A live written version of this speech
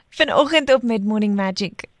Vanoggend op Mid Morning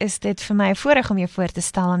Magic is dit vir my 'n voorreg om jou voor te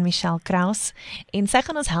stel aan Michelle Crous en sy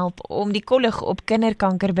gaan ons help om die kollig op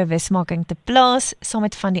kinderkanker bewusmaking te plaas saam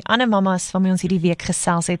met van die ander mammas waarmee ons hierdie week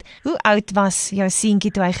gesels het. Hoe oud was jou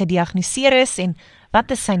seentjie toe hy gediagnoseer is en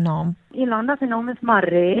wat is sy naam? Jolanda se naam is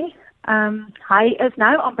Maree. Hy is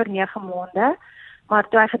nou amper 9 maande, maar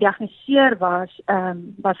toe hy gediagnoseer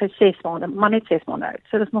was hy 6 maande, maar net 6 maande oud.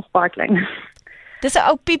 So dis nog baie klein. Dis 'n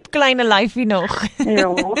ou piepkleine lyfie nog.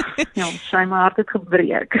 Ja, sy hart het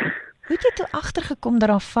gebreek. Hoe het jy toe agtergekom dat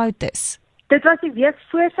daar fout is? Dit was die week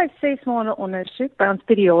voor sy 6 maande ondersoek by ons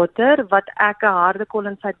pediater wat ek 'n harde kol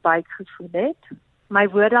in sy buik gevoel het. My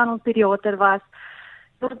woorde aan ons pediater was: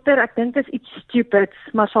 "Dokter, ek dink dit is iets stupids,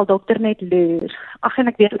 maar sal dokter net loer." Ag, en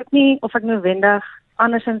ek weet ook nie of ek noodwendig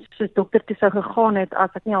andersins soos dokter toe sou gegaan het as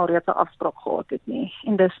ek nie alreeds 'n afspraak gehad het nie.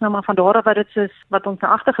 En dis nou maar van daar af wat dit soos wat ons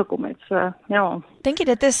nou agtergekom het. So, ja. Dink jy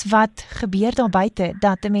dit is wat gebeur daar buite,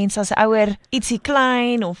 dat 'n mens as ouer ietsie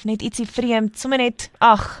klein of net ietsie vreemd, sommer net,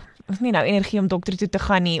 ons nie nou energie om dokter toe te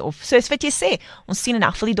gaan nie, of soos wat jy sê, ons sien in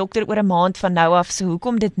elk geval die dokter oor 'n maand van nou af, so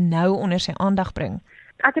hoekom dit nou onder sy aandag bring?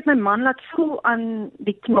 Ek het my man laat voel aan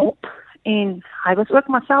die knop en hy was ook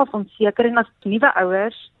maar self onseker en as nuwe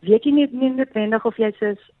ouers weet jy nie noodwendig of jy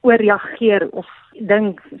soos oorreageer of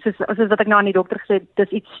dink soos wat ek nou aan die dokter gesê het, dis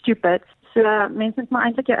iets stupid. So mense moet maar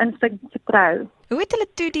eintlik jou instink vertrou. Hoe het hulle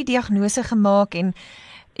toe die diagnose gemaak en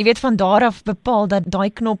jy weet van daar af bepaal dat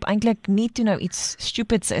daai knop eintlik nie toe nou iets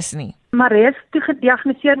stupids is nie? Maree is toe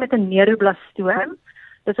gediagnoseer met 'n neuroblastoom.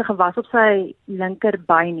 Dis 'n gewas op sy linker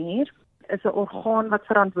beinnier. Is 'n orgaan wat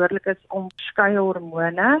verantwoordelik is om verskeie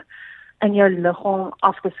hormone in jou liggaam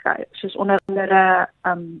af te skei, soos onder andere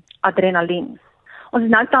adrenalien. Ons is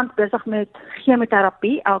nou tans besig met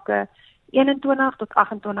chemoterapie elke 21 tot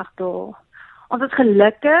 28 dae. Ons is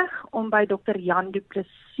gelukkig om by Dr. Jan Du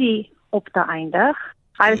Plessis op te eindig.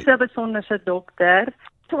 Hy is 'n besonderse dokter.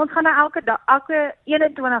 So ons gaan nou elke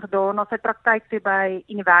 21 dae na sy praktyk toe by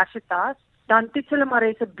Universitas. Dan toets hulle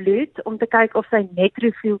Maree se bloed om te kyk of sy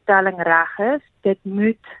neutrofieltelling reg is. Dit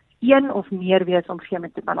moet 1 of meer wees om chemo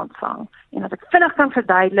te kan ontvang. En as ek vinnig kan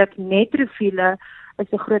verduidelik, neutrofiele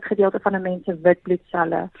is 'n groot gedeelte van 'n mens se wit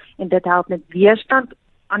bloedselle en dit help met weerstand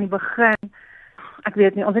aan die begin. Ek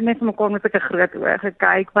weet nie, ons het net vir mekaar met 'n groot oë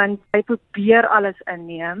gekyk want hy probeer alles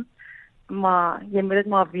inneem, maar jy moet dit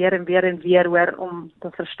maar weer en weer hoor om te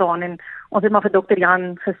verstaan. En ons het maar vir Dr.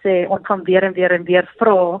 Jan gesê, ons gaan weer en weer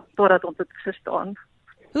vra totdat ons dit verstaan.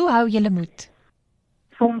 Hoe hou julle moed?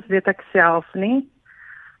 Soms weet ek self nie.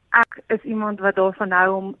 Ek is iemand wat daarvan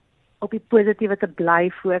hou om op die positiewe te bly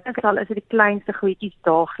fokus, al is dit die kleinste goedjies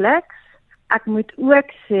daagliks. Ek moet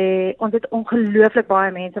ook sê, ons het ongelooflik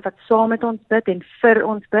baie mense wat saam met ons bid en vir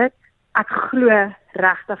ons bid. Ek glo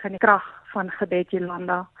regtig in die krag van gebed,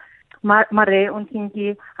 Jolanda. Maar Maree, ons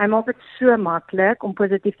seentjie, hy maak dit so maklik om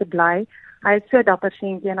positief te bly. Hy is so dapper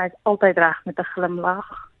seentjie en hy is altyd reg met 'n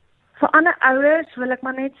glimlag. Vir ander ouers wil ek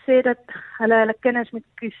maar net sê dat hulle kinders moet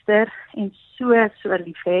koester en so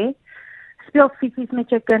lief hê. Speel fisies met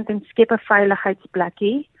jou kind en skep 'n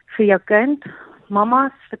veiligheidsplekkie vir jou kind.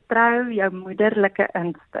 Mamas, vertrou jou moederlike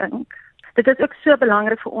instink. Dit is ook so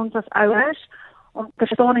belangrik vir ons as ouers om te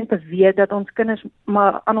verstaan en te weet dat ons kinders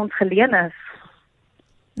maar aan ons geleen is.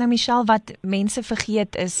 Nou Michelle, wat mense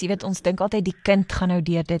vergeet is, jy weet, ons dink altyd die kind gaan nou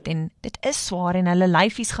deur dit en dit is swaar en hulle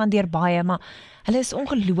lyfies gaan deur baie, maar hulle is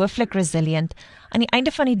ongelooflik resilient. Aan die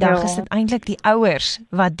einde van die dag is dit eintlik die ouers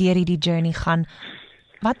wat deur hierdie journey gaan.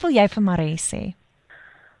 Wat wil jy vir Maree sê?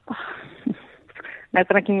 Nou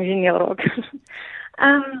kan ek emosioneel raak.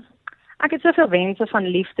 Ek het soveel wense van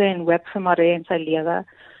liefde en hoop vir Maree in sy lewe.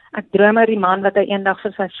 Ek droom oor die man wat hy eendag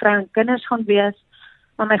vir sy vrou en kinders gaan wees.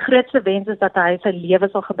 Maar my grootste wens is dat hy sy lewe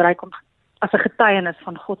sal gebruik as 'n getuienis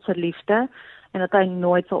van God se liefde en dat hy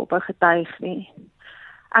nooit sal ophou getuig nie.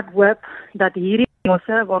 Ek hoop dat hierdie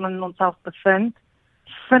diagnose waarin ons self bevind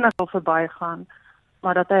vinnig sal verbygaan,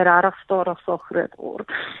 maar dat hy regtig stadig sal groot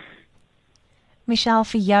word. Michelle,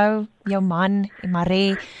 vir jou man en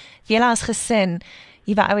Maree, vir julle as gesin,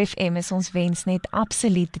 hier by OFM is ons wens net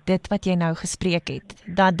absoluut dit wat jy nou gespreek het,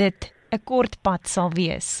 dat dit 'n kort pad sal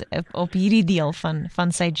wees op hierdie deel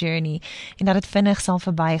van sy journey en dat dit vinnig sal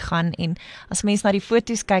verbygaan en as mens na die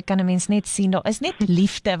foto's kyk kan 'n mens net sien daar is net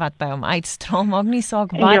liefde wat by hom uitstraal, maak nie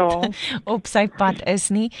saak wat op sy pad is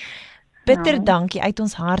nie. Bitter dankie uit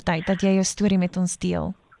ons hart uit dat jy jou storie met ons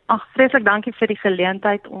deel. Ag, vreeslik dankie vir die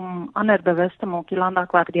geleentheid om ander bewus te maak, Jolanda,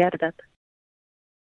 ek waardeer dit.